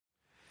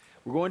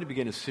We're going to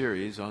begin a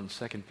series on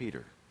 2 Peter.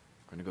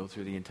 We're going to go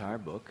through the entire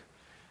book.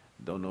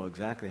 Don't know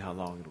exactly how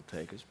long it'll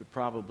take us, but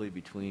probably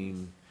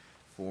between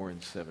 4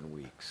 and 7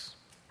 weeks.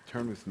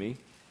 Turn with me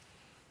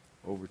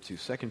over to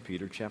 2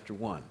 Peter chapter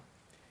 1.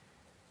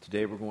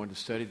 Today we're going to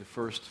study the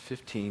first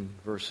 15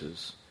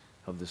 verses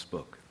of this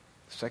book.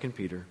 2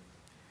 Peter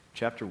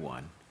chapter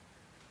 1,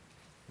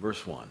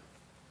 verse 1.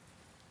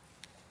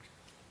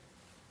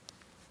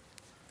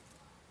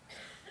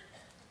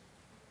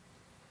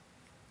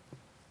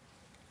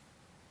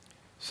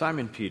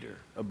 Simon Peter,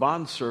 a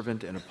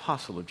bondservant and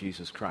apostle of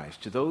Jesus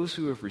Christ, to those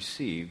who have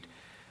received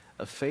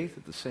a faith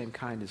of the same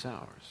kind as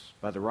ours,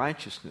 by the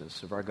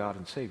righteousness of our God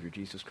and Savior,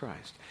 Jesus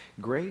Christ.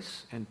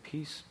 Grace and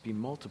peace be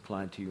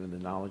multiplied to you in the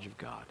knowledge of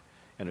God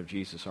and of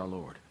Jesus our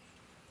Lord,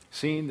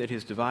 seeing that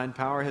his divine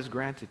power has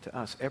granted to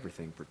us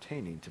everything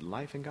pertaining to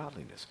life and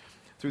godliness,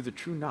 through the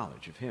true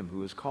knowledge of him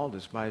who has called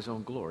us by his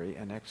own glory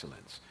and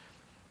excellence.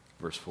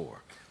 Verse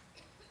 4.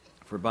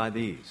 For by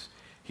these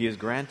he has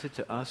granted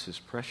to us his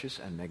precious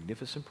and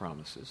magnificent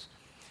promises,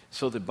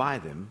 so that by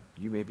them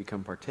you may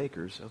become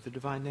partakers of the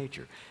divine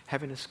nature,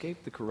 having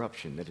escaped the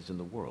corruption that is in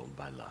the world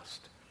by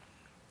lust.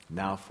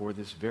 Now for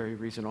this very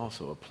reason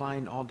also,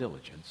 applying all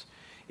diligence,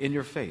 in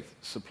your faith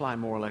supply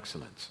moral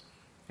excellence,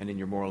 and in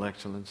your moral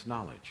excellence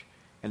knowledge,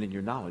 and in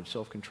your knowledge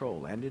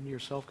self-control, and in your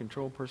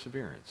self-control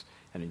perseverance,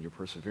 and in your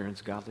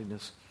perseverance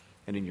godliness,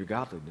 and in your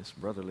godliness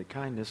brotherly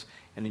kindness,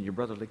 and in your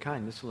brotherly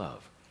kindness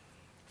love.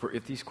 For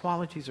if these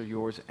qualities are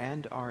yours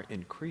and are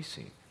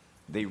increasing,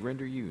 they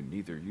render you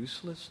neither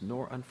useless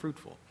nor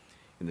unfruitful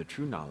in the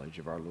true knowledge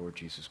of our Lord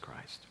Jesus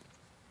Christ.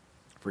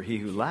 For he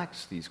who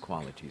lacks these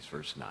qualities,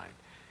 verse 9,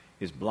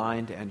 is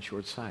blind and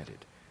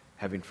short-sighted,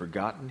 having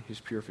forgotten his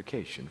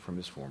purification from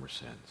his former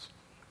sins.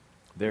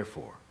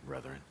 Therefore,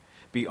 brethren,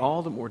 be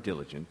all the more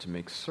diligent to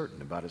make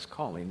certain about his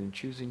calling and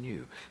choosing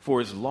you.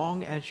 For as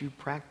long as you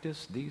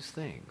practice these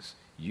things,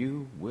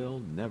 you will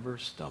never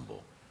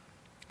stumble.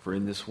 For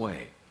in this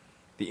way,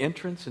 the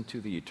entrance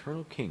into the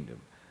eternal kingdom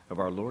of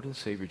our Lord and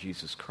Savior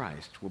Jesus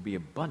Christ will be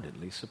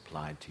abundantly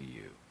supplied to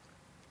you.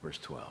 Verse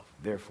 12.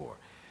 Therefore,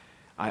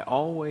 I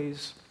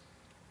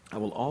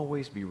will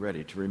always be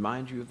ready to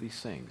remind you of these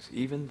things,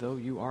 even though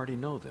you already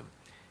know them,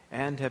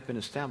 and have been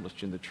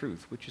established in the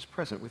truth which is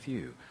present with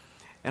you.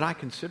 And I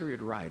consider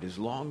it right, as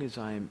long as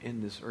I am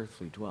in this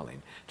earthly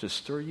dwelling, to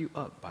stir you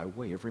up by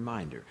way of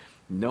reminder,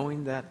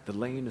 knowing that the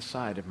laying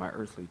aside of my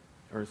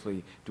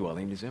earthly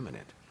dwelling is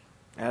imminent,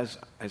 as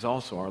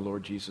also our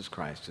Lord Jesus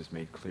Christ has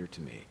made clear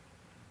to me.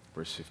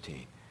 Verse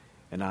 15,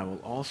 and I will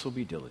also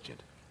be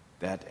diligent,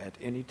 that at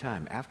any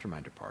time after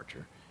my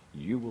departure,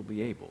 you will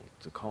be able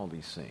to call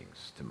these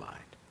things to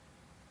mind.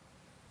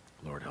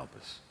 Lord, help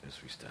us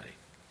as we study.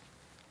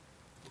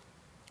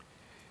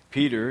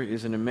 Peter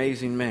is an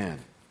amazing man.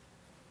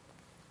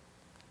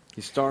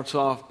 He starts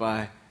off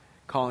by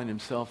calling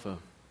himself a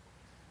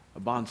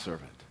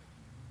bondservant.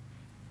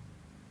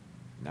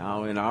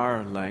 Now, in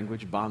our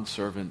language,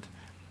 bondservant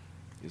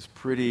is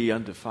pretty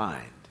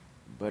undefined,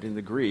 but in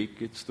the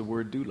Greek, it's the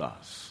word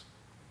doulos,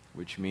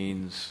 which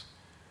means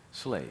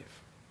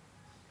slave.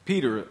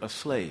 Peter, a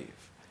slave,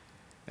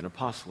 an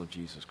apostle of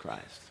Jesus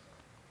Christ.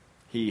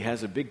 He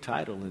has a big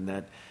title in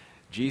that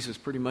Jesus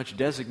pretty much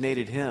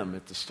designated him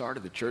at the start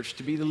of the church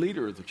to be the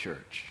leader of the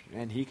church.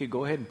 And he could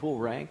go ahead and pull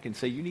rank and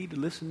say, you need to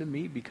listen to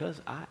me because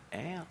I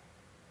am.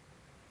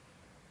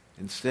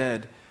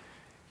 Instead,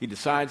 he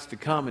decides to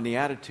come in the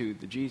attitude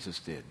that Jesus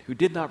did, who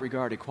did not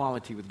regard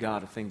equality with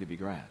God a thing to be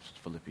grasped,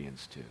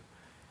 Philippians 2,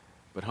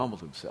 but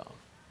humbled himself,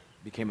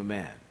 became a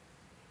man,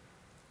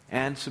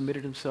 and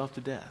submitted himself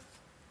to death,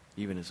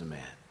 even as a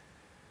man.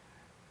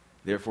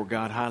 Therefore,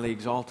 God highly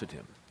exalted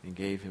him and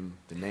gave him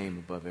the name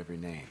above every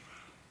name.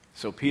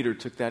 So Peter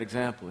took that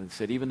example and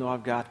said, even though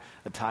I've got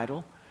a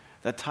title,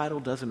 that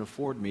title doesn't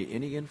afford me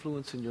any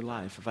influence in your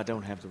life if I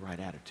don't have the right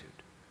attitude.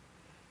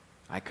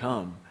 I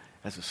come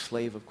as a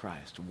slave of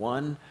Christ,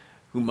 one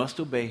who must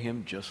obey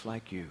him just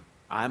like you.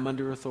 I'm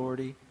under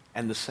authority,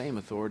 and the same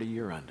authority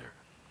you're under.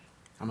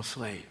 I'm a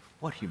slave.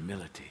 What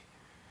humility.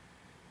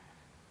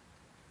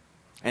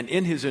 And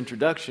in his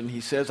introduction, he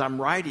says,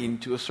 I'm writing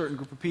to a certain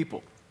group of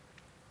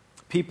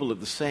people of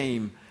the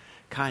same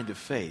kind of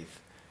faith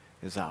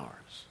as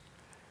ours.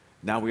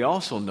 Now, we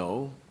also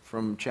know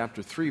from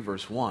chapter 3,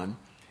 verse 1,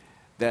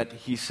 that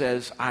he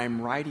says,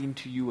 I'm writing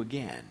to you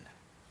again.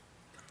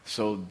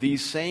 So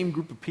these same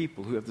group of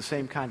people who have the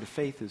same kind of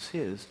faith as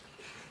his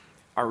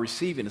are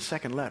receiving a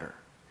second letter.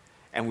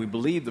 And we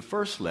believe the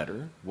first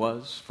letter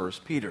was 1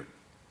 Peter.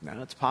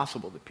 Now, it's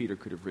possible that Peter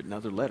could have written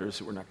other letters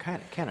that were not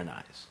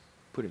canonized,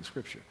 put in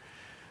Scripture.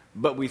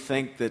 But we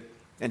think that,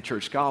 and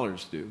church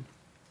scholars do,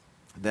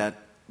 that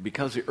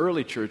because the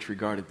early church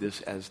regarded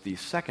this as the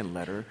second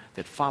letter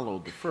that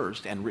followed the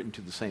first and written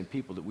to the same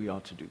people, that we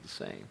ought to do the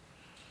same.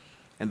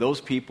 And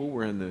those people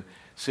were in the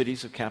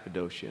cities of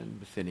Cappadocia and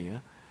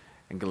Bithynia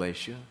and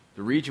Galatia,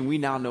 the region we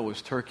now know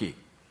as Turkey,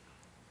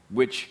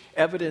 which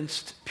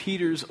evidenced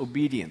Peter's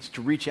obedience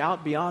to reach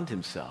out beyond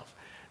himself.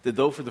 That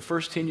though for the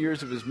first 10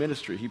 years of his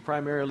ministry, he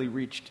primarily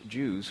reached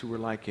Jews who were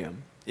like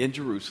him, in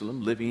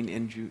Jerusalem, living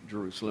in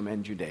Jerusalem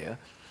and Judea,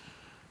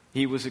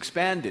 he was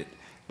expanded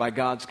by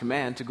God's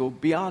command to go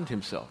beyond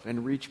himself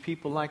and reach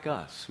people like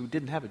us who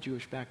didn't have a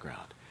Jewish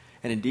background.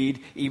 And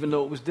indeed, even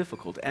though it was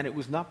difficult and it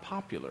was not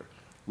popular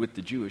with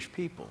the Jewish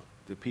people,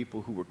 the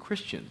people who were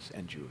Christians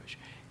and Jewish,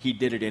 he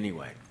did it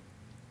anyway,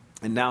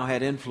 and now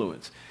had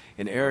influence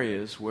in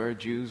areas where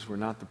Jews were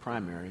not the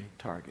primary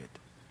target.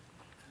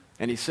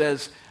 And he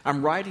says,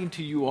 I'm writing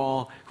to you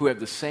all who have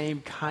the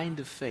same kind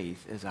of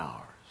faith as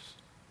ours.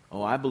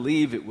 Oh, I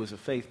believe it was a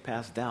faith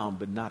passed down,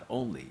 but not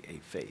only a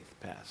faith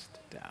passed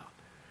down.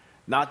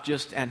 Not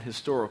just an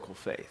historical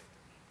faith.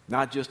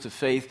 Not just a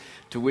faith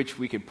to which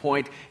we could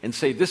point and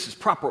say, this is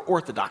proper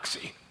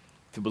orthodoxy,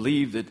 to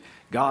believe that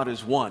God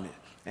is one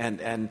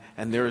and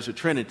there is a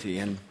Trinity,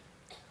 and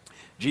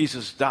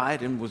Jesus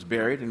died and was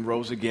buried and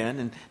rose again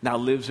and now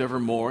lives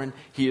evermore, and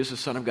he is the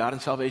Son of God,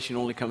 and salvation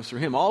only comes through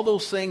him. All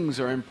those things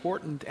are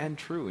important and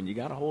true, and you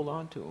got to hold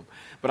on to them.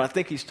 But I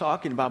think he's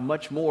talking about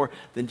much more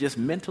than just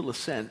mental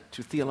assent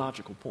to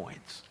theological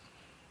points.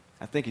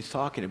 I think he's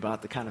talking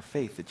about the kind of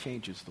faith that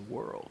changes the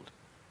world,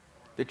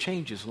 that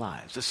changes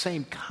lives, the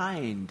same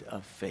kind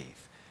of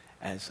faith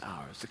as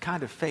ours, the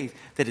kind of faith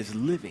that is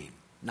living,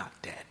 not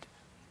dead.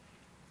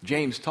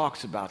 James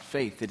talks about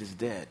faith that is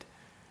dead.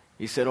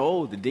 He said,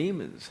 oh, the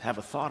demons have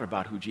a thought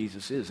about who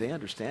Jesus is. They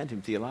understand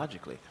him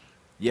theologically,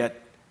 yet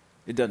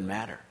it doesn't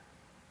matter.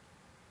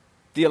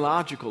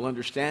 Theological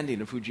understanding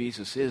of who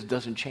Jesus is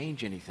doesn't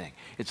change anything.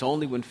 It's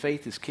only when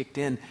faith is kicked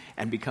in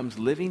and becomes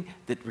living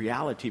that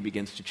reality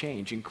begins to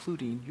change,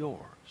 including yours.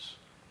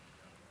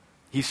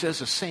 He says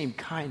the same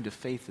kind of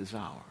faith as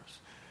ours.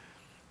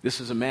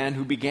 This is a man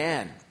who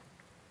began,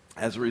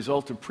 as a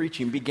result of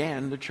preaching,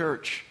 began the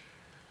church.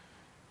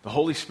 The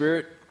Holy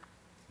Spirit,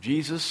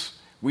 Jesus,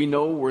 we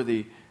know were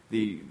the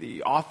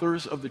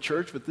authors of the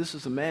church, but this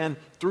is a man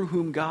through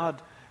whom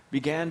God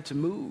began to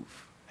move,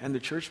 and the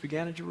church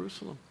began in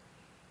Jerusalem.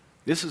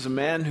 This is a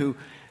man who,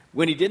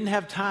 when he didn't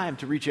have time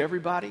to reach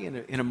everybody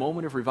in a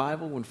moment of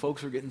revival, when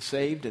folks were getting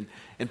saved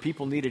and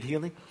people needed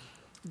healing,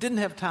 didn't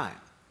have time.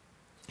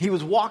 He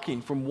was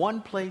walking from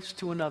one place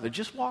to another,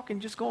 just walking,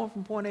 just going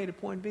from point A to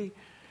point B.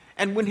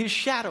 And when his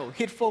shadow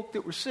hit folk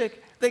that were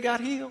sick, they got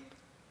healed.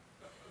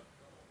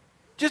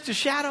 Just a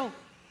shadow.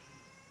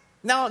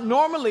 Now,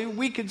 normally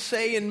we could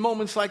say in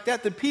moments like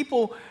that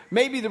people,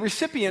 maybe the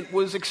recipient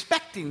was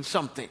expecting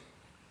something,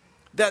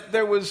 that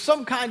there was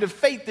some kind of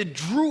faith that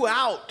drew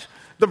out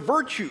the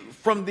virtue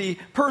from the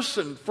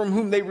person from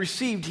whom they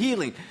received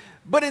healing.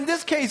 But in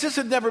this case, this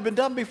had never been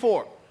done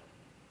before.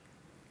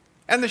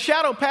 And the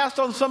shadow passed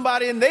on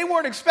somebody, and they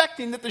weren't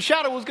expecting that the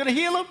shadow was going to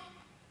heal them.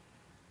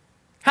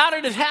 How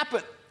did it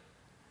happen?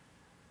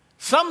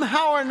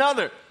 Somehow or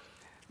another,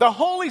 the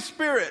Holy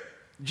Spirit,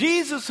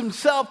 Jesus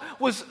himself,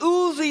 was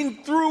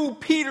oozing through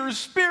Peter's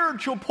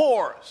spiritual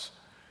pores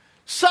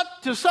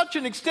to such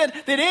an extent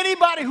that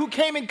anybody who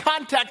came in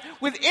contact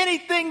with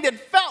anything that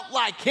felt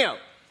like him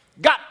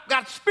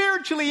got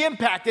spiritually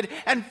impacted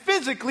and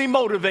physically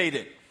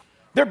motivated.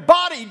 Their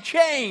body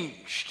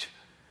changed.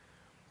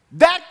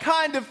 That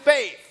kind of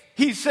faith,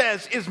 he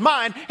says, is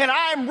mine, and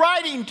I am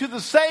writing to the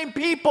same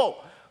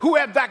people who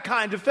have that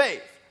kind of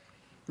faith.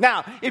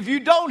 Now, if you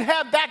don't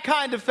have that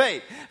kind of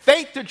faith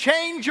to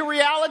change your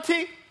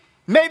reality,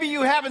 maybe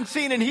you haven't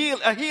seen a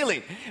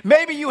healing.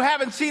 Maybe you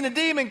haven't seen a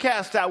demon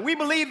cast out. We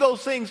believe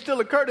those things still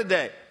occur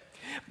today.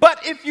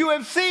 But if you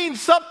have seen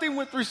something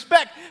with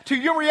respect to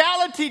your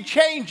reality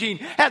changing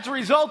as a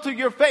result of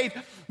your faith,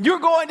 you're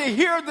going to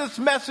hear this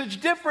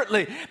message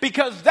differently,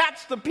 because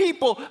that's the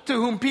people to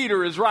whom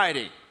Peter is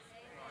writing.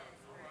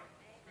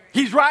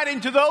 He's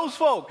writing to those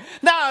folk.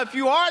 Now, if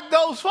you aren't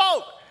those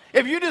folk,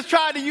 if you just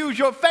try to use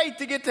your faith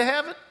to get to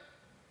heaven,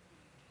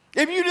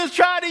 if you just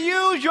try to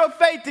use your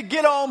faith to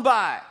get on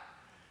by,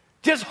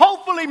 just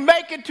hopefully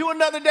make it to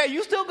another day,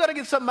 you still got to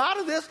get something out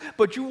of this,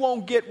 but you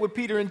won't get what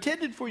Peter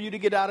intended for you to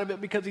get out of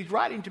it, because he's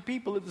writing to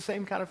people of the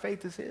same kind of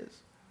faith as his.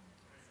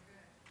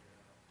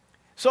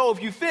 So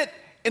if you fit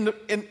in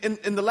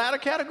the latter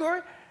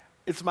category,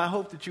 it's my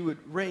hope that you would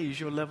raise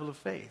your level of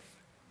faith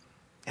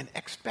and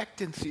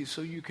expectancy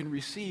so you can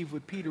receive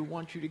what Peter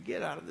wants you to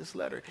get out of this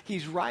letter.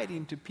 He's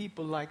writing to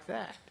people like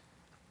that.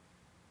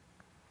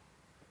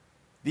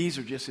 These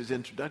are just his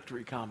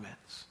introductory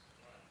comments.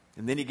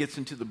 And then he gets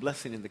into the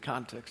blessing in the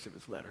context of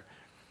his letter.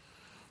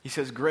 He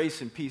says, grace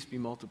and peace be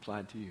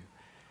multiplied to you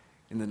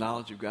in the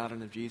knowledge of God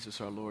and of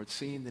Jesus our Lord,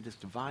 seeing that his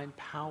divine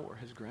power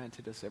has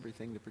granted us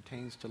everything that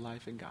pertains to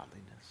life and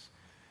godliness,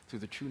 through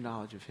the true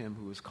knowledge of him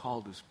who has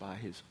called us by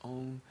his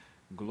own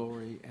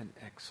glory and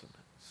excellence.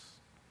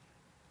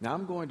 Now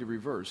I'm going to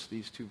reverse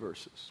these two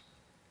verses,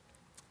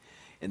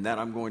 in that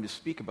I'm going to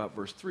speak about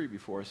verse 3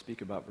 before I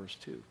speak about verse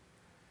 2.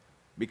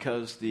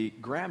 Because the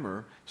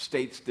grammar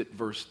states that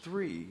verse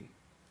 3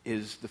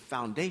 is the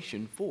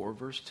foundation for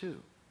verse 2.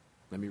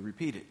 Let me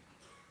repeat it.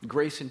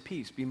 Grace and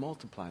peace be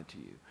multiplied to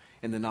you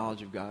in the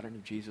knowledge of God and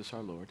of Jesus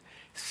our Lord,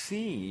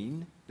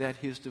 seeing that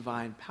his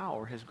divine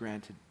power has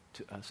granted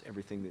to us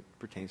everything that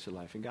pertains to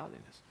life and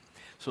godliness.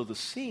 So the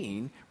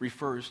seeing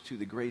refers to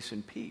the grace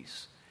and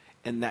peace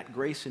and that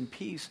grace and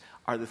peace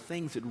are the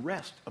things that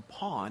rest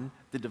upon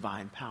the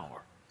divine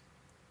power.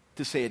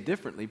 To say it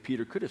differently,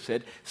 Peter could have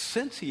said,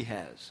 since he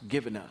has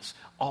given us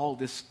all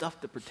this stuff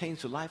that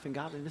pertains to life and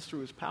godliness through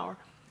his power,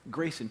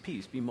 grace and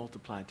peace be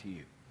multiplied to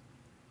you.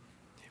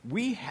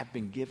 We have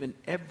been given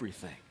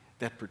everything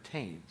that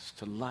pertains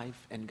to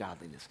life and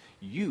godliness.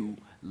 You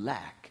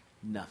lack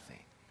nothing.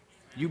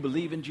 You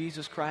believe in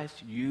Jesus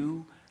Christ,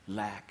 you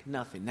lack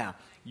nothing. Now,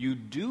 you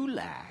do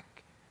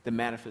lack the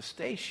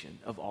manifestation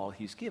of all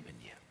he's given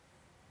you.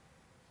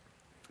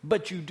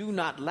 But you do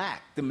not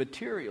lack the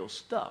material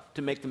stuff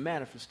to make the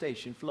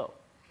manifestation flow.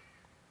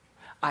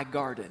 I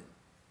garden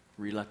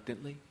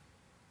reluctantly.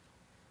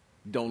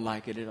 Don't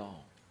like it at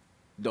all.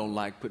 Don't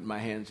like putting my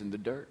hands in the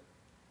dirt.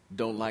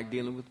 Don't like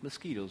dealing with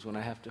mosquitoes when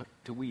I have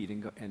to weed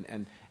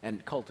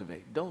and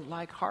cultivate. Don't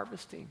like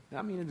harvesting.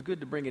 I mean, it's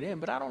good to bring it in,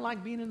 but I don't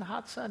like being in the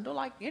hot sun. Don't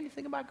like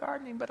anything about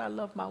gardening, but I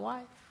love my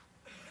wife.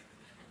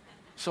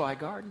 So I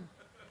garden.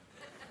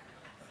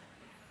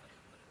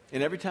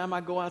 And every time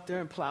I go out there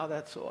and plow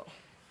that soil,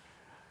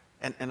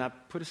 and I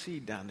put a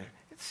seed down there,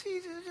 it's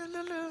seeds, a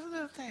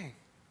little thing.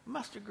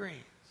 Mustard greens.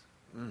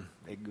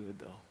 They good,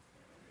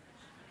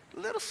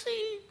 though. Little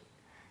seed.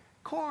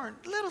 Corn,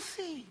 little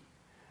seed.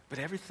 But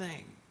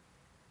everything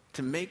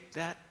to make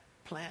that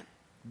plant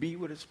be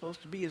what it's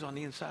supposed to be is on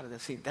the inside of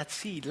that seed. That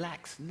seed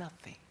lacks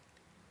nothing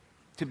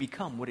to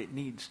become what it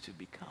needs to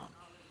become.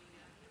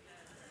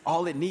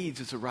 All it needs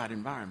is the right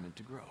environment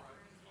to grow.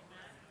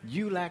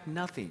 You lack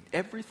nothing.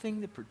 Everything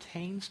that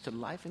pertains to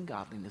life and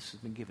godliness has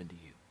been given to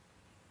you.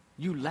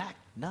 You lack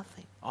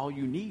nothing. All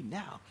you need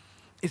now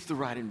is the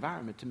right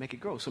environment to make it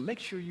grow. So make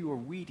sure you are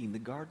weeding the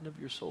garden of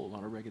your soul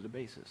on a regular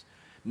basis,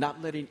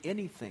 not letting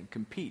anything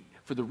compete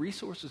for the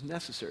resources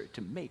necessary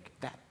to make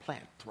that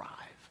plant thrive.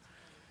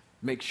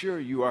 Make sure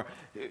you are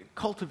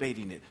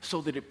cultivating it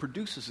so that it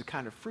produces the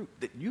kind of fruit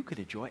that you can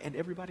enjoy and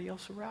everybody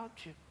else around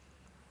you.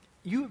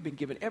 You have been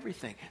given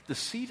everything. The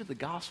seed of the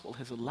gospel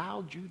has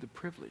allowed you the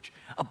privilege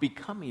of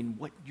becoming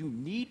what you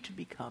need to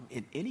become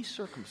in any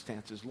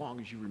circumstance as long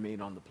as you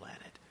remain on the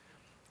planet.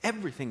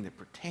 Everything that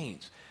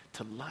pertains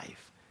to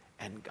life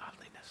and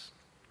godliness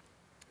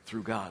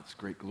through God's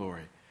great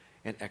glory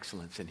and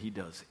excellence, and he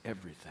does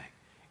everything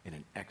in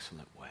an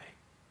excellent way.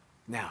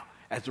 Now,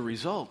 as a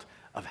result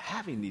of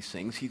having these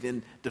things, he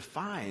then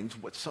defines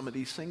what some of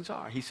these things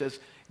are. He says,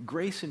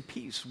 grace and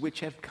peace, which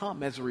have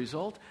come as a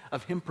result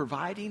of him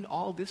providing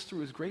all this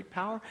through his great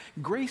power,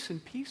 grace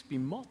and peace be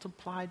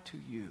multiplied to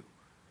you.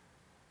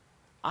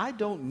 I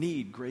don't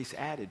need grace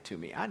added to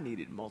me. I need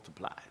it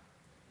multiplied.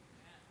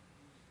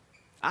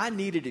 I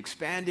need it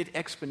expanded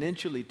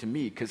exponentially to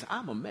me because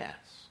I'm a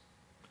mess.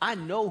 I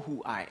know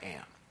who I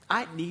am.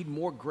 I need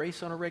more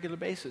grace on a regular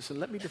basis. And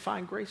let me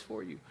define grace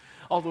for you.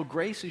 Although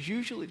grace is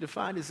usually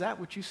defined as that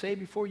which you say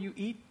before you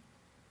eat.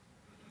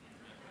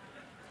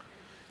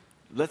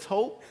 Let's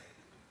hope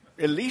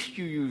at least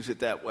you use it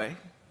that way.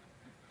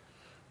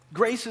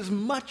 Grace is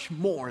much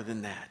more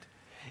than that.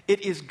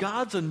 It is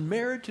God's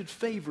unmerited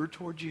favor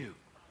toward you.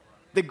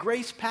 The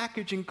grace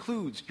package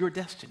includes your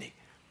destiny.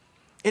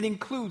 It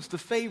includes the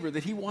favor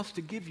that he wants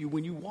to give you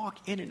when you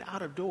walk in and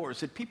out of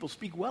doors, that people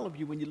speak well of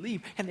you when you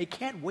leave, and they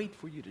can't wait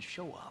for you to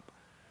show up.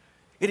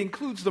 It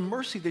includes the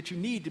mercy that you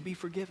need to be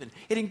forgiven.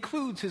 It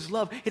includes his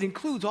love. It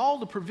includes all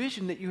the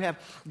provision that you have.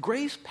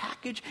 Grace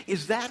package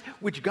is that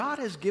which God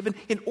has given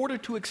in order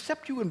to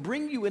accept you and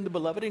bring you in the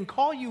beloved and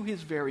call you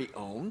his very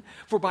own.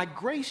 For by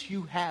grace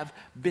you have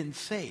been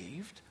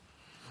saved.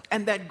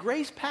 And that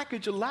grace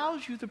package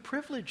allows you the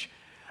privilege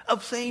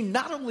of saying,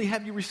 not only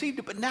have you received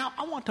it, but now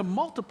I want to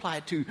multiply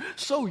it to you.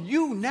 So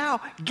you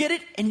now get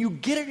it, and you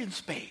get it in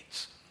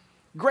spades.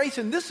 Grace,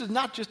 and this is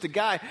not just a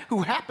guy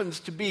who happens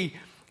to be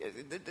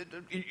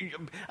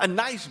a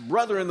nice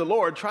brother in the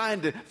Lord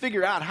trying to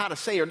figure out how to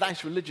say a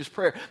nice religious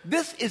prayer.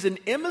 This is an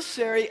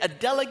emissary, a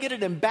delegate,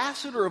 an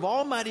ambassador of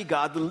Almighty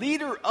God, the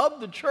leader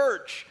of the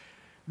church,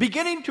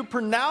 beginning to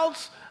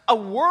pronounce a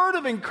word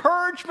of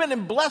encouragement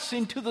and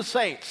blessing to the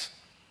saints.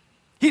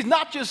 He's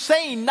not just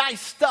saying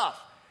nice stuff.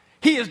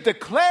 He is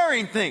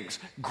declaring things.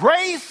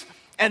 Grace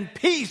and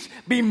peace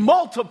be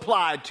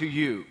multiplied to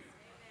you.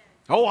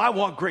 Oh, I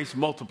want grace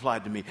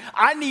multiplied to me.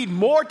 I need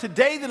more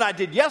today than I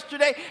did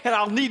yesterday, and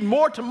I'll need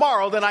more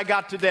tomorrow than I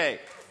got today.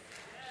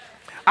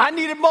 I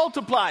need it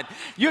multiplied.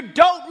 You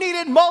don't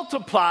need it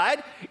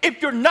multiplied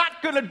if you're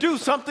not going to do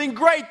something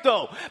great,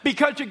 though,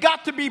 because you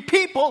got to be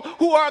people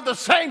who are the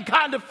same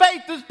kind of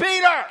faith as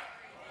Peter.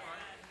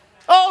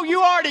 Oh,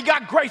 you already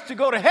got grace to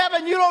go to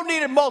heaven. You don't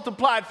need it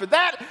multiplied for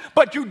that.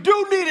 But you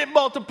do need it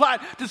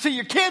multiplied to see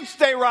your kids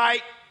stay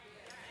right.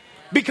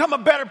 Become a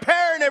better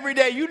parent every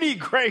day. You need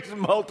grace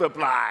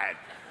multiplied.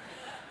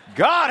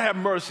 God have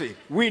mercy.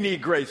 We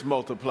need grace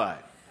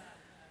multiplied.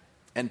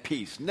 And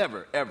peace.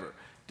 Never, ever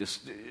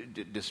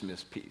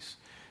dismiss peace.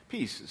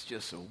 Peace is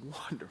just a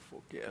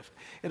wonderful gift.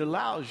 It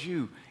allows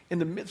you, in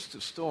the midst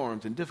of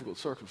storms and difficult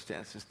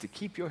circumstances, to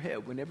keep your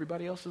head when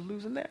everybody else is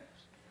losing theirs.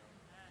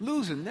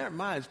 Losing their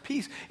minds.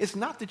 Peace. It's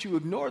not that you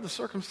ignore the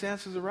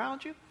circumstances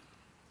around you.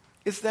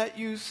 It's that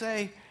you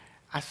say,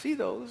 I see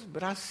those,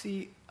 but I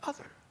see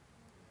other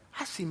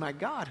I see my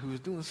God who is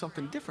doing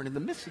something different in the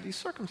midst of these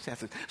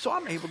circumstances. So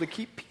I'm able to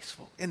keep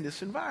peaceful in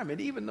this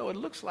environment. Even though it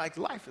looks like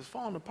life is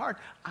falling apart,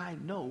 I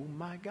know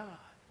my God.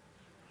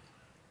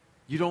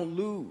 You don't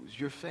lose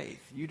your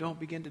faith. You don't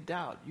begin to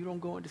doubt. You don't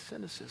go into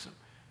cynicism.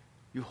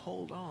 You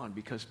hold on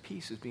because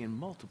peace is being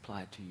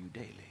multiplied to you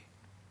daily.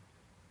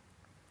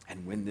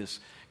 And when this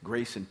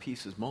grace and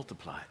peace is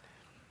multiplied,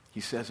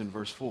 he says in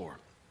verse 4,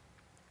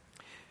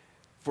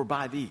 for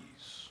by these,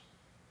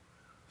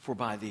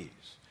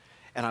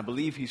 and I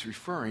believe he's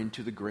referring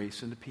to the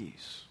grace and the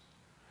peace.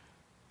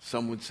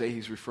 Some would say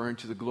he's referring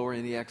to the glory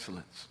and the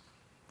excellence.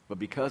 But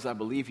because I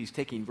believe he's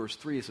taking verse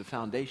 3 as a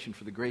foundation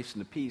for the grace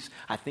and the peace,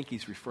 I think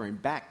he's referring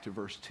back to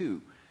verse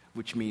 2,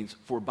 which means,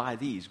 for by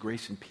these,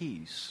 grace and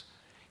peace,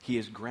 he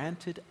has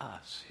granted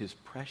us his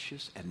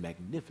precious and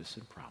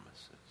magnificent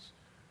promises.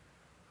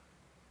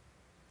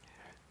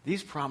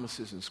 These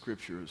promises in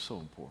Scripture are so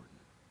important.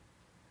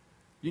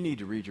 You need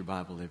to read your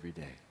Bible every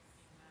day.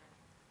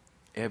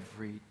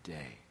 Every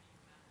day.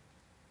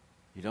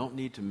 You don't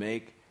need to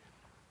make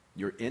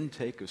your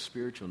intake of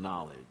spiritual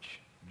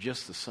knowledge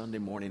just the Sunday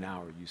morning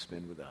hour you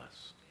spend with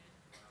us.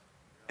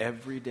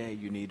 Every day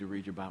you need to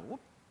read your Bible. Well,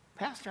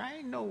 Pastor, I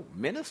ain't no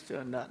minister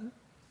or nothing.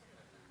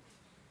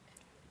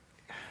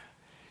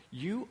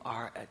 You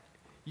are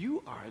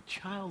a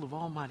child of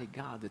Almighty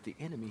God that the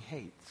enemy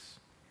hates.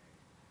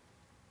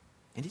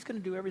 And he's going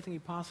to do everything he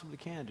possibly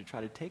can to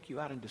try to take you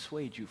out and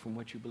dissuade you from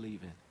what you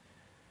believe in.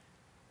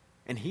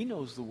 And he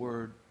knows the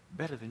word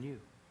better than you.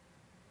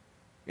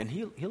 And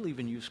he'll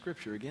even use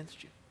Scripture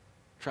against you.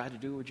 Try to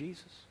do it with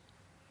Jesus.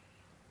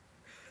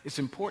 It's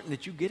important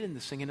that you get in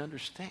this thing and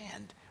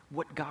understand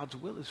what God's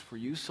will is for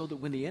you so that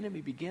when the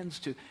enemy begins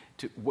to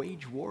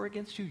wage war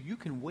against you, you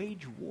can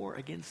wage war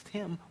against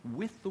him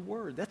with the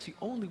word. That's the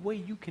only way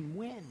you can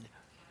win.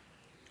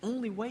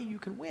 Only way you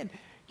can win.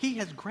 He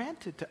has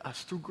granted to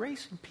us through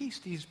grace and peace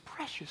these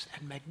precious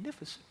and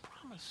magnificent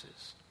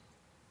promises.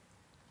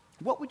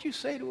 What would you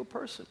say to a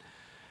person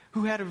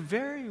who had a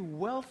very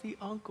wealthy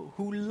uncle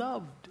who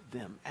loved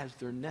them as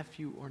their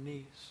nephew or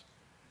niece,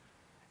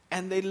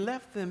 and they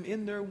left them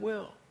in their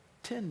will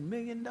 $10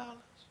 million?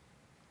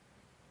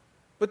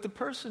 But the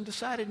person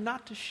decided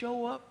not to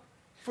show up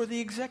for the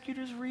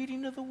executor's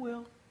reading of the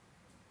will.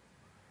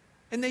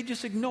 And they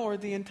just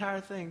ignored the entire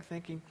thing,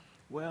 thinking,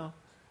 well,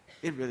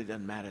 it really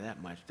doesn't matter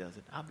that much, does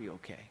it? I'll be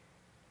okay.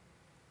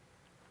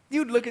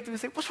 You'd look at them and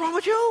say, what's wrong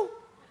with you?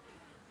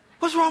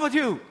 What's wrong with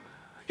you?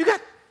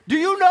 Do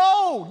you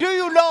know?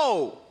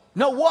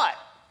 Know what?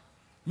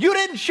 You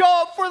didn't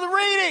show up for the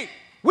reading.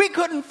 We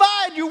couldn't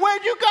find you.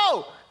 Where'd you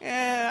go?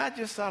 Yeah, I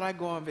just thought I'd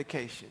go on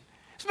vacation.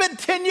 It's been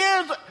 10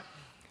 years.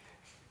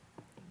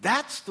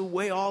 That's the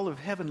way all of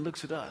heaven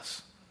looks at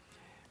us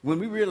when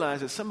we realize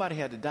that somebody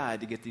had to die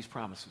to get these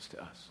promises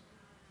to us.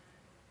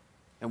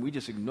 And we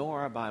just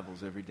ignore our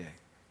Bibles every day.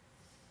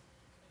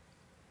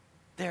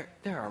 There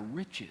are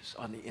riches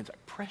on the inside.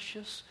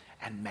 Precious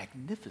and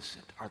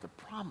magnificent are the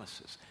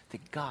promises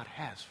that God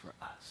has for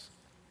us.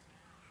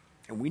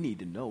 And we need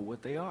to know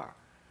what they are.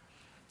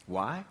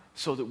 Why?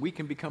 So that we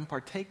can become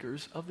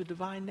partakers of the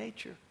divine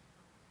nature.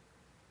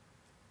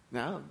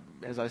 Now,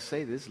 as I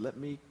say this, let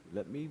me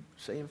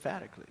say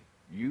emphatically,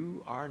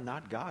 you are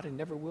not God and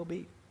never will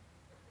be.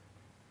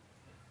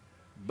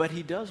 But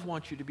he does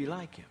want you to be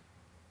like him.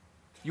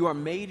 You are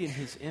made in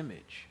his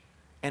image.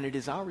 And it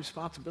is our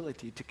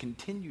responsibility to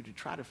continue to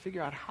try to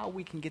figure out how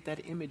we can get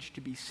that image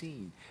to be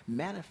seen,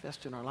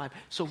 manifest in our life,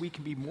 so we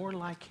can be more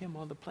like him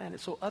on the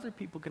planet, so other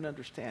people can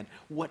understand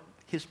what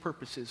his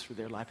purpose is for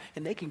their life,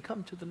 and they can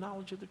come to the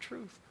knowledge of the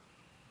truth.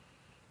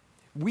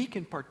 We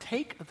can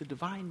partake of the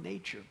divine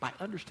nature by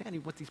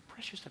understanding what these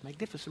precious and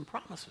magnificent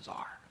promises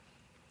are.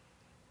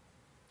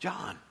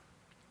 John,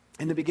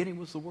 in the beginning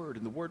was the Word,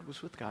 and the Word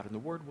was with God, and the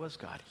Word was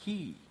God.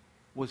 He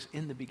was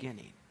in the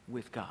beginning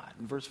with God.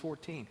 In verse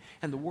 14,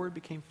 and the Word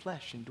became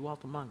flesh and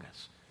dwelt among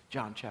us.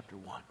 John chapter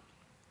 1.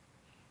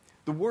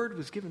 The Word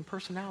was given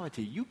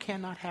personality. You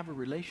cannot have a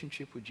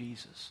relationship with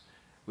Jesus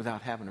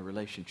without having a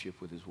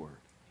relationship with his Word.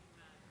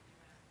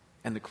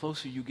 And the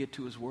closer you get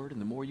to his Word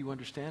and the more you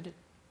understand it,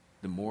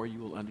 the more you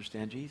will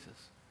understand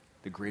Jesus.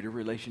 The greater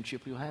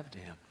relationship you'll have to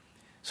him.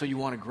 So you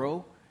want to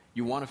grow?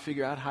 You want to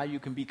figure out how you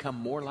can become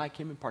more like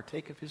him and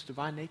partake of his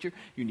divine nature?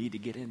 You need to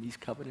get in these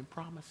covenant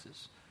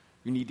promises.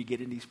 You need to get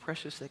in these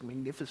precious and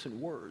magnificent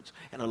words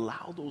and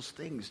allow those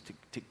things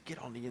to get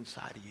on the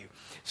inside of you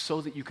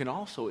so that you can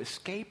also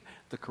escape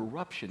the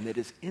corruption that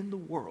is in the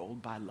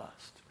world by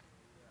lust.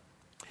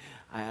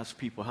 I ask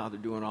people how they're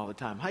doing all the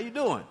time. How you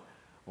doing?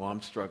 Well,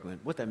 I'm struggling.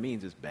 What that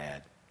means is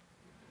bad.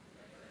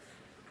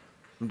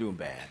 I'm doing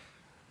bad.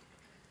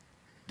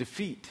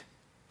 Defeat,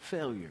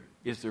 failure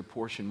is their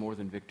portion more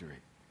than victory.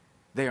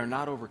 They are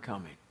not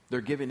overcoming.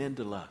 They're giving in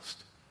to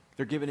lust.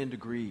 They're giving in to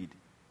greed.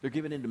 They're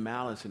giving into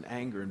malice and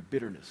anger and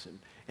bitterness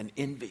and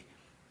envy.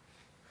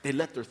 They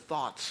let their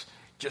thoughts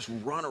just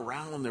run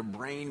around in their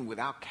brain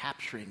without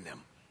capturing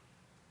them.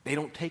 They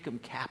don't take them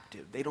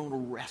captive. They don't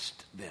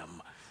arrest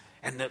them.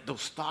 And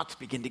those thoughts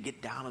begin to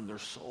get down in their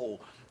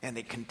soul, and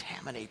they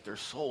contaminate their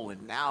soul,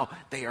 and now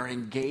they are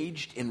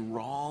engaged in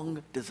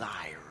wrong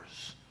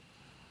desires.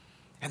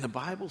 And the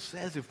Bible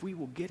says if we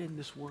will get in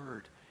this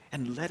word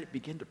and let it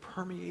begin to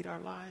permeate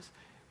our lives,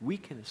 we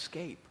can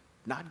escape,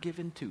 not give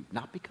in to,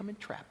 not become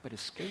entrapped, but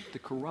escape the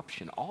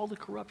corruption, all the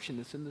corruption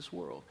that's in this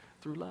world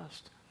through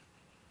lust.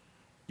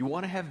 You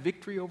want to have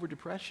victory over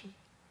depression?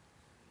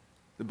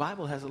 The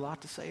Bible has a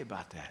lot to say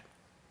about that.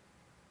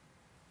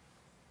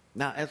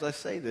 Now, as I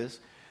say this,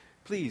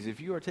 please, if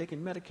you are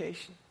taking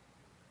medication,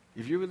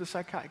 if you're with a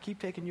psychiatrist, keep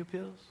taking your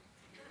pills.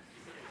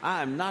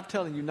 I am not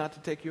telling you not to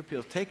take your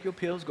pills. Take your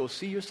pills, go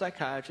see your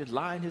psychiatrist,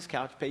 lie on his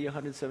couch, pay you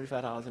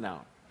 $175 an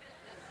hour.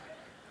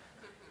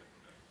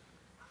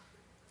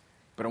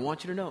 But I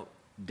want you to know,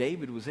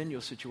 David was in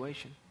your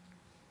situation.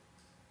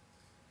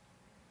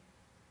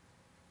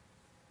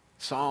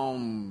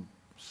 Psalm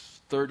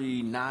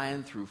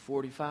 39 through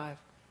 45,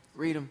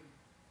 read them.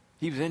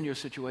 He was in your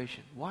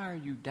situation. Why are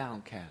you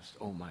downcast,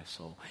 O my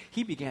soul?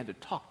 He began to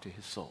talk to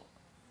his soul.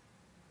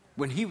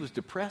 When he was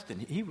depressed, and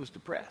he was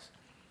depressed.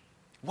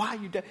 Why are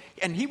you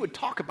and he would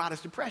talk about his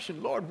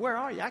depression. Lord, where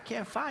are you? I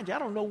can't find you. I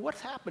don't know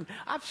what's happened.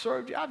 I've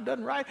served you. I've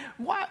done right.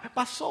 Why?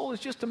 My soul is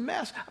just a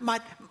mess.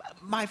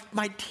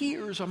 My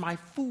tears are my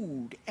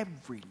food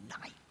every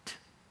night.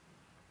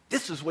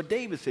 This is what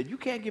David said. You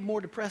can't get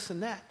more depressed than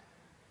that.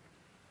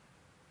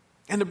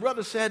 And the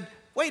brother said,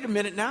 wait a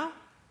minute now.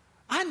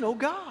 I know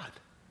God.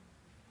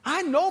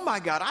 I know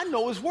my God. I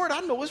know his word. I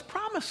know his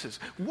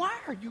promises. Why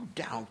are you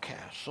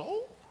downcast,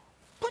 soul?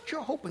 Put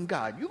your hope in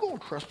God. You're going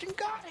to trust in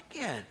God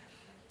again.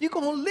 You're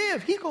going to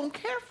live. He's going to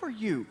care for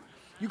you.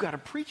 You got to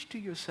preach to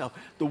yourself.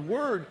 The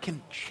word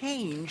can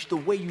change the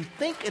way you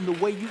think and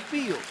the way you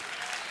feel.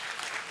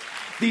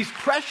 These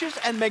precious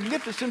and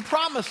magnificent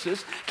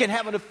promises can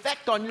have an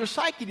effect on your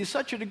psyche to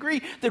such a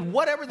degree that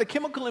whatever the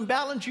chemical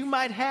imbalance you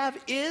might have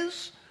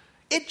is,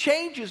 it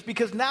changes,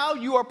 because now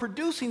you are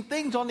producing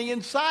things on the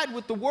inside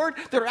with the word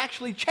that are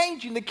actually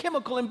changing the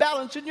chemical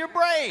imbalance in your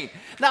brain.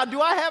 Now, do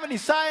I have any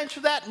science for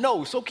that?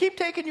 No. So keep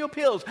taking your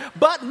pills,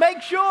 but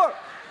make sure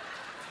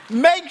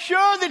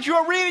that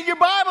you're reading your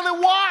Bible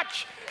and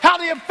watch how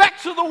the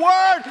effects of the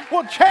word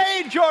will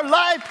change your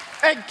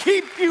life and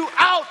keep you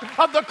out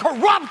of the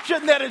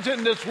corruption that is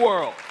in this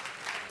world.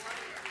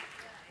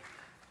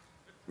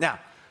 Now,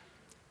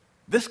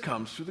 this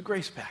comes through the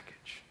grace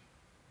package,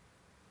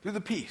 through the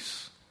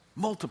peace.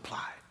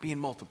 Being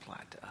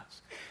multiplied to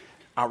us.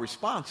 Our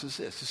response is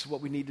this. This is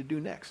what we need to do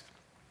next.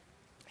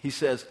 He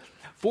says,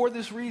 for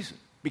this reason,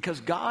 because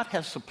God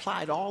has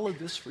supplied all of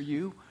this for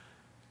you,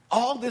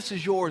 all this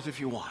is yours if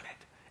you want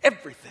it.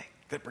 Everything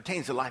that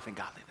pertains to life and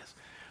godliness.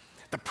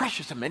 The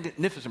precious and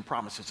magnificent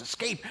promises,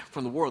 escape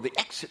from the world, the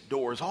exit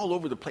doors all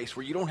over the place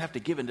where you don't have to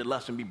give in to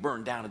lust and be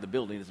burned down in the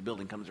building as the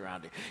building comes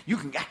around you. You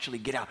can actually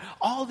get out.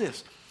 All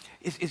this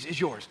is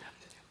yours.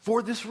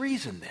 For this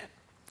reason then,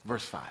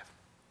 verse 5.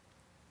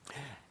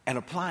 And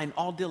applying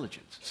all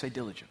diligence. Say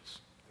diligence.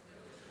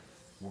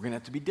 We're going to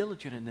have to be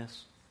diligent in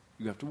this.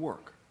 You have to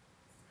work.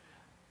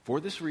 For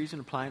this reason,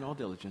 applying all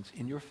diligence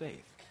in your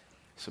faith,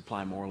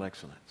 supply moral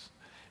excellence.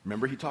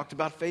 Remember he talked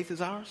about faith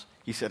as ours?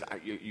 He said,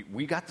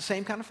 we got the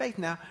same kind of faith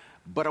now,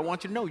 but I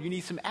want you to know you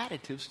need some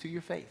additives to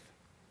your faith.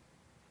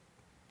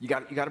 You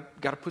got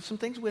to put some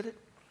things with it.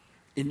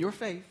 In your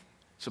faith,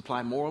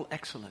 supply moral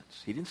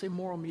excellence. He didn't say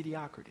moral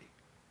mediocrity.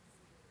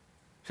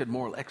 He said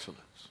moral excellence.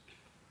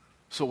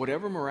 So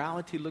whatever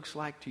morality looks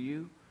like to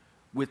you,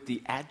 with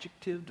the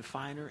adjective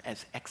definer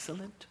as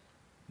excellent,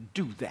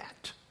 do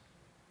that.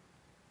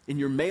 In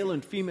your male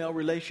and female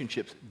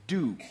relationships,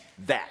 do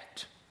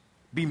that.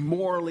 Be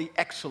morally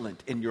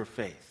excellent in your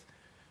faith.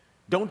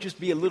 Don't just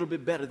be a little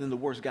bit better than the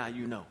worst guy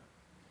you know,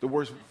 the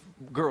worst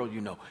girl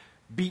you know.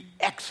 Be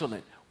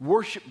excellent.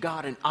 Worship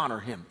God and honor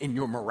him in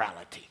your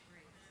morality.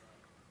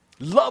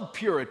 Love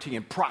purity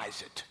and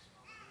prize it.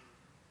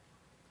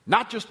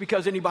 Not just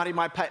because anybody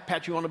might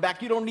pat you on the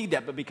back. You don't need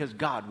that, but because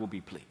God will be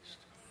pleased.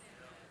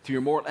 To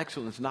your moral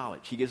excellence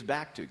knowledge. He gets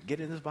back to get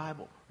in his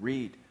Bible.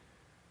 Read.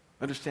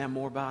 Understand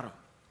more about him.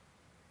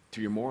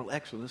 To your moral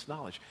excellence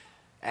knowledge.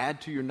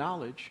 Add to your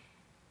knowledge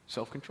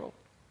self-control.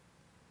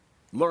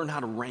 Learn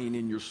how to rein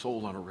in your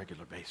soul on a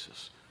regular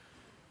basis.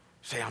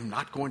 Say, I'm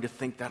not going to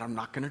think that. I'm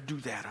not going to do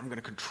that. I'm going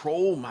to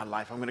control my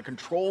life. I'm going to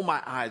control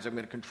my eyes. I'm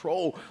going to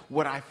control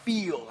what I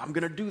feel. I'm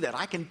going to do that.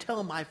 I can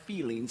tell my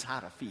feelings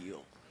how to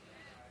feel.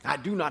 I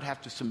do not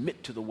have to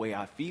submit to the way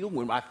I feel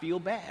when I feel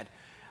bad.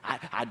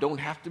 I don't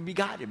have to be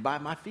guided by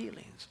my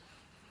feelings.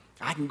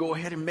 I can go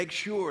ahead and make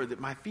sure that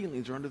my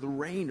feelings are under the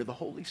reign of the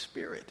Holy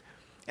Spirit.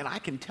 And I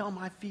can tell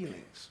my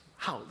feelings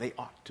how they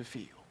ought to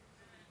feel.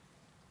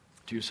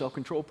 To your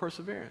self-control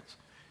perseverance.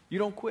 You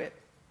don't quit.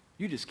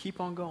 You just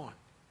keep on going.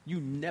 You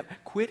never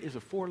quit is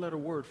a 4-letter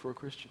word for a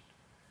Christian.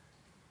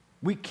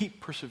 We keep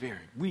persevering.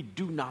 We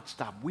do not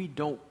stop. We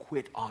don't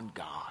quit on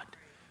God.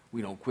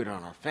 We don't quit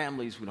on our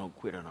families. We don't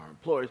quit on our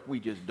employers. We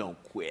just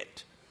don't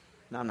quit.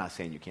 Now, I'm not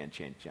saying you can't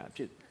change jobs.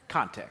 Just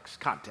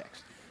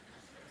context.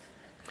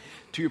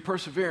 To your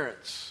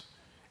perseverance,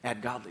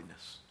 add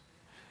godliness.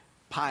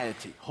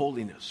 piety,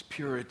 holiness,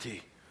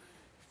 purity,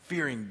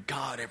 fearing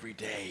God every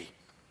day.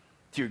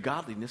 To your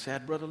godliness,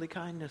 add brotherly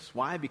kindness.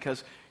 Why?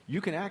 Because you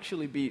can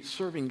actually be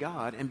serving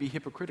God and be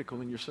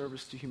hypocritical in your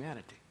service to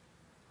humanity.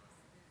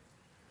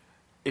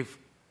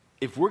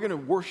 If we're going to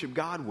worship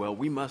God well,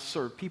 we must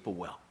serve people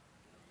well.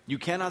 You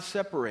cannot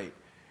separate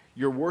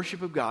your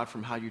worship of God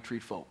from how you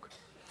treat folk.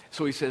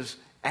 So he says,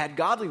 add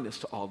godliness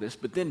to all this,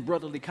 but then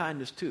brotherly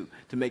kindness too,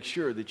 to make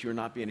sure that you're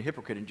not being a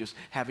hypocrite and just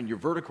having your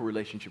vertical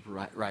relationship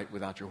right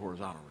without your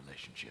horizontal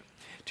relationship.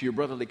 To your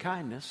brotherly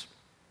kindness,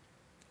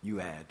 you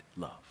add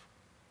love.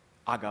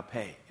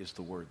 Agape is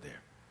the word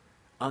there.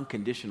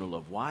 Unconditional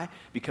love. Why?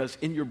 Because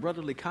in your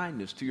brotherly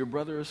kindness to your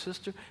brother or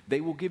sister,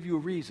 they will give you a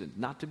reason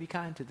not to be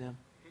kind to them.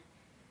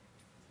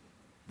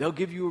 They'll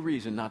give you a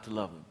reason not to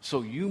love them.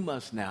 So you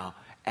must now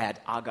add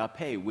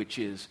agape, which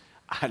is,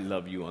 I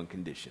love you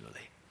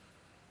unconditionally.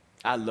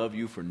 I love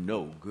you for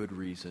no good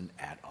reason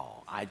at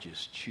all. I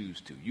just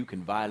choose to. You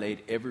can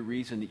violate every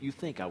reason that you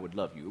think I would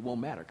love you. It won't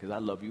matter because I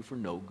love you for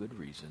no good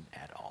reason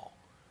at all.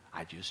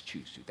 I just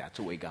choose to. That's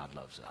the way God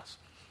loves us.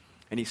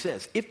 And he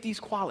says, if these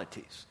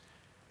qualities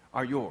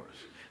are yours.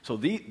 So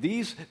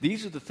these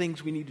are the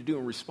things we need to do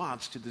in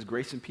response to this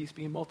grace and peace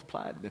being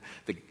multiplied.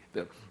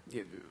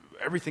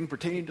 Everything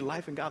pertaining to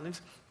life and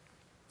godliness.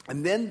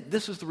 And then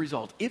this is the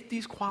result. If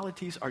these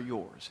qualities are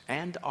yours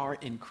and are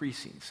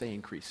increasing, say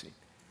increasing.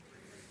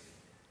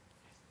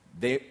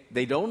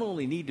 They don't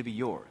only need to be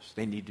yours,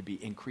 they need to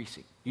be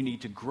increasing. You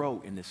need to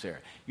grow in this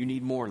area. You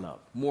need more love,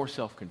 more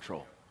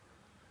self-control.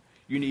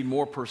 You need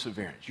more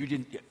perseverance. You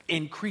need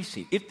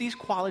increasing. If these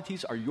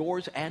qualities are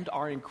yours and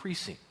are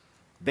increasing,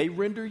 they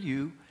render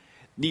you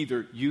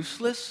neither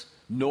useless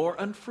nor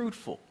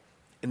unfruitful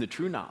in the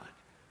true knowledge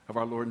of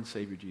our Lord and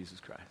Savior Jesus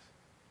Christ.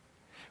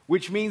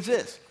 Which means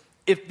this: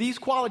 if these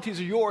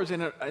qualities are yours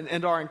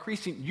and are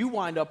increasing, you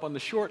wind up on the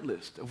short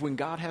list of when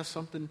God has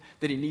something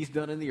that he needs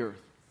done in the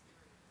earth.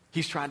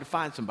 He's trying to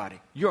find somebody.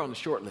 You're on the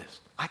short list.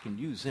 I can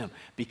use them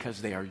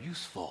because they are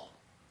useful.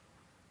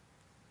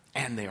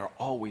 And they are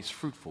always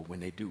fruitful when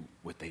they do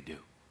what they do.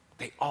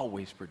 They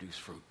always produce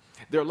fruit.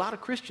 There are a lot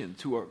of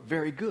Christians who are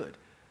very good,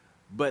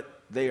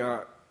 but they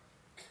are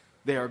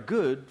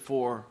good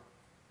for...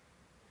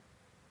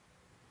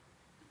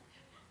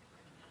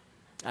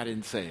 I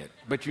didn't say it,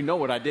 but you know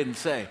what I didn't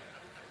say.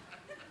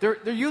 They're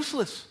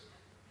useless.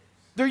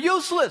 They're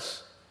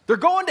useless. They're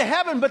going to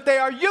heaven, but they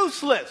are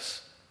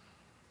useless.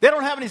 They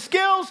don't have any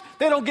skills.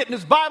 They don't get in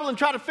this Bible and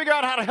try to figure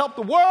out how to help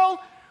the world.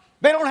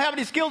 They don't have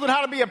any skills on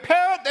how to be a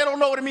parent. They don't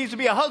know what it means to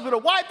be a husband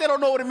or wife. They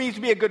don't know what it means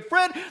to be a good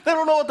friend. They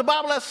don't know what the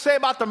Bible has to say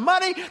about their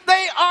money.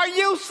 They are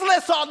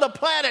useless on the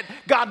planet.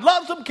 God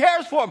loves them,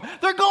 cares for them.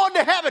 They're going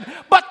to heaven,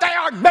 but they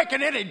aren't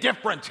making any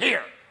difference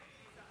here.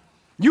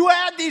 You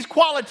add these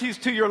qualities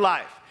to your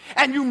life,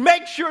 and you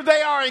make sure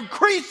they are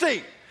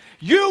increasing.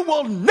 You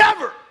will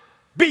never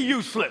be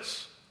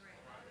useless.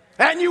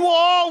 And you will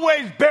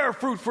always bear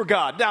fruit for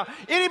God. Now,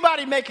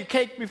 anybody make a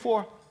cake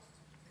before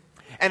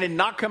and it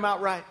not come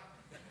out right?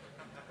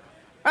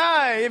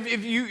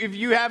 If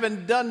you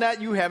haven't done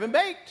that, you haven't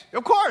baked.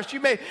 Of course,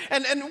 you made.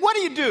 And what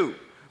do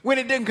when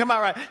it didn't come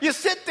out right? You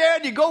sit there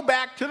and you go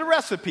back to the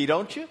recipe,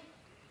 don't you?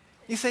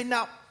 You say,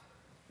 now,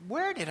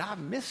 where did I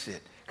miss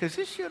it? Because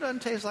this sure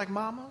doesn't taste like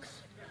Mama's.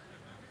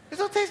 It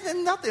don't taste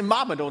nothing.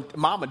 Mama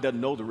doesn't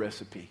know the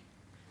recipe.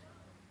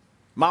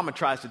 Mama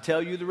tries to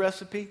tell you the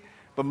recipe,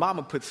 but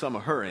Mama put some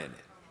of her in it.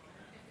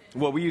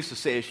 What we used to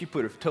say is she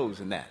put her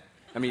toes in that.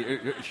 I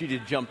mean, she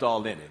just jumped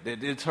all in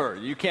it. It's her.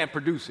 You can't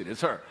produce it.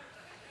 It's her.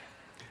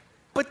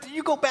 But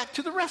you go back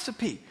to the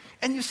recipe,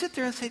 and you sit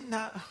there and say,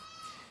 now,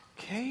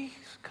 okay,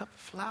 cup of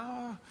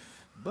flour,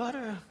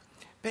 butter,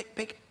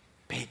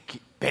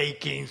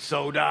 baking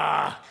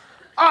soda.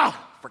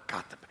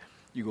 Forgot that.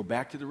 You go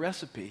back to the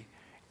recipe,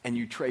 and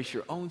you trace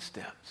your own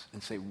steps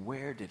and say,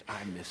 where did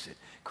I miss it?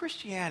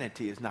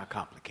 Christianity is not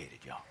complicated,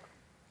 y'all.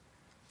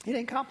 It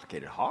ain't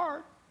complicated.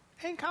 Hard.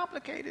 Ain't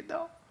complicated,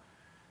 though.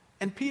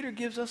 And Peter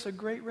gives us a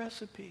great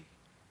recipe.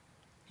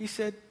 He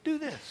said, do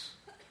this.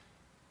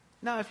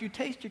 Now, if you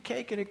taste your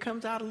cake and it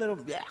comes out a little,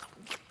 that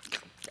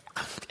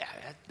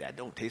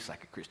don't taste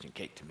like a Christian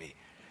cake to me.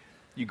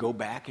 You go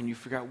back and you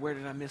figure out, where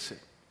did I miss it?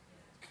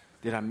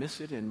 Did I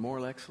miss it in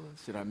moral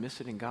excellence? Did I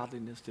miss it in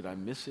godliness? Did I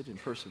miss it in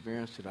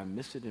perseverance? Did I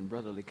miss it in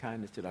brotherly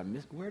kindness?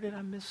 Where did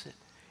I miss it?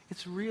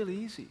 It's real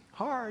easy.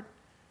 Hard,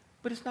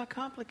 but it's not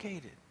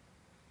complicated.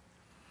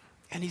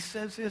 And he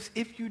says this: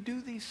 if you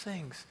do these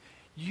things,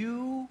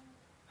 you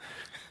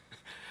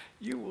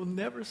will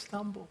never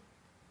stumble.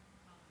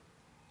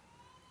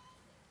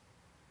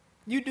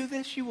 You do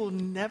this, you will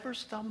never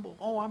stumble.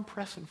 Oh, I'm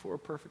pressing for a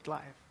perfect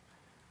life.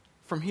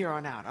 From here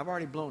on out, I've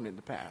already blown it in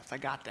the past. I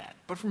got that.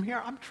 But from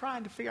here, I'm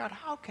trying to figure out,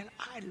 how can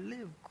I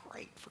live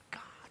great for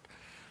God?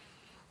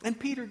 And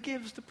Peter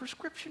gives the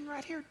prescription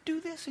right here.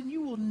 Do this and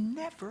you will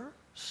never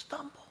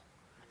stumble.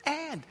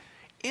 And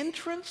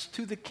entrance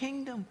to the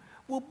kingdom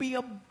will be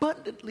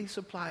abundantly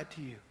supplied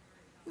to you.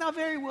 Now,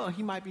 very well,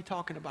 he might be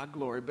talking about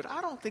glory, but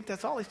I don't think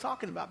that's all he's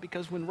talking about,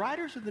 because when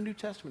writers of the New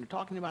Testament are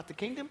talking about the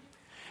kingdom,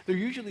 they're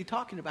usually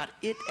talking about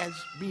it as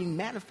being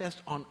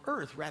manifest on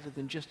earth rather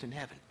than just in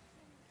heaven.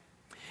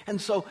 And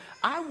so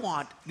I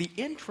want the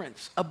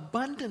entrance,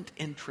 abundant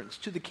entrance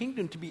to the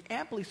kingdom to be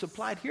amply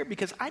supplied here,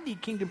 because I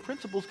need kingdom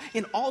principles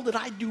in all that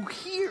I do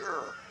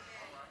here.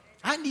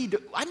 I need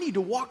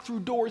to walk through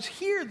doors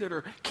here that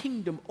are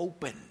kingdom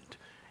opened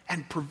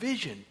and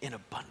provision in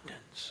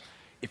abundance.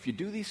 If you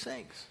do these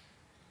things,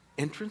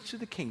 entrance to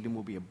the kingdom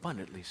will be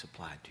abundantly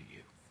supplied to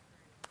you.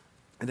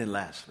 And then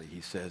lastly,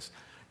 he says,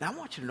 now I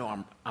want you to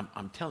know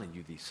I'm telling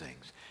you these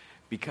things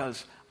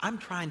because I'm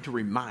trying to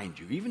remind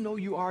you, even though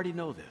you already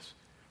know this,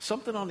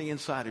 something on the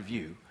inside of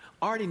you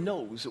already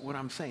knows that what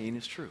I'm saying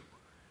is true.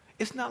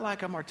 It's not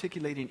like I'm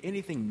articulating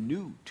anything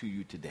new to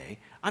you today.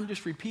 I'm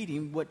just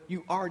repeating what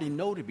you already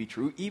know to be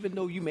true, even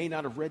though you may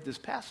not have read this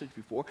passage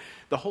before.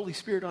 The Holy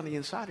Spirit on the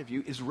inside of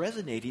you is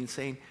resonating,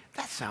 saying,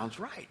 that sounds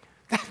right.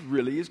 That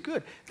really is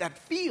good. That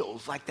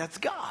feels like that's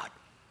God.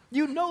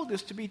 You know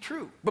this to be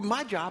true, but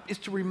my job is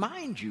to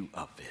remind you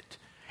of it.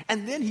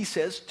 And then he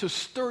says to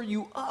stir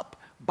you up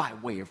by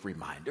way of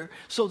reminder,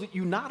 so that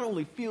you not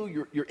only feel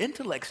your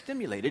intellect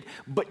stimulated,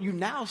 but you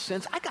now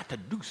sense, I got to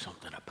do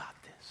something about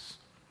this.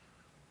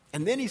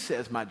 And then he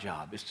says, my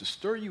job is to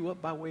stir you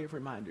up by way of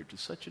reminder to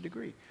such a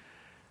degree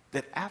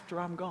that after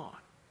I'm gone,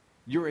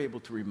 you're able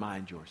to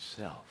remind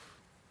yourself.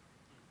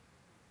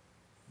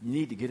 You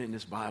need to get in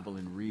this Bible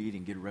and read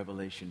and get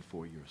revelation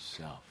for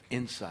yourself,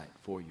 insight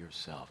for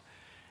yourself.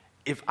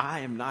 If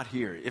I am not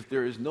here, if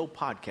there is no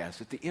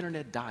podcast, if the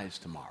internet dies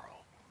tomorrow,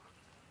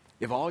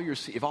 if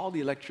all the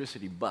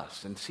electricity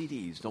busts and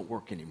CDs don't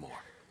work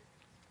anymore,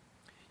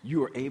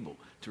 you are able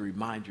to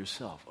remind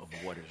yourself of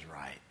what is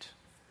right.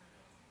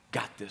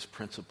 Got this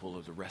principle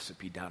of the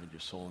recipe down in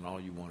your soul, and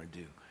all you want to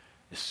do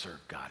is serve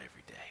God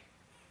every day.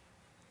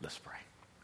 Let's pray.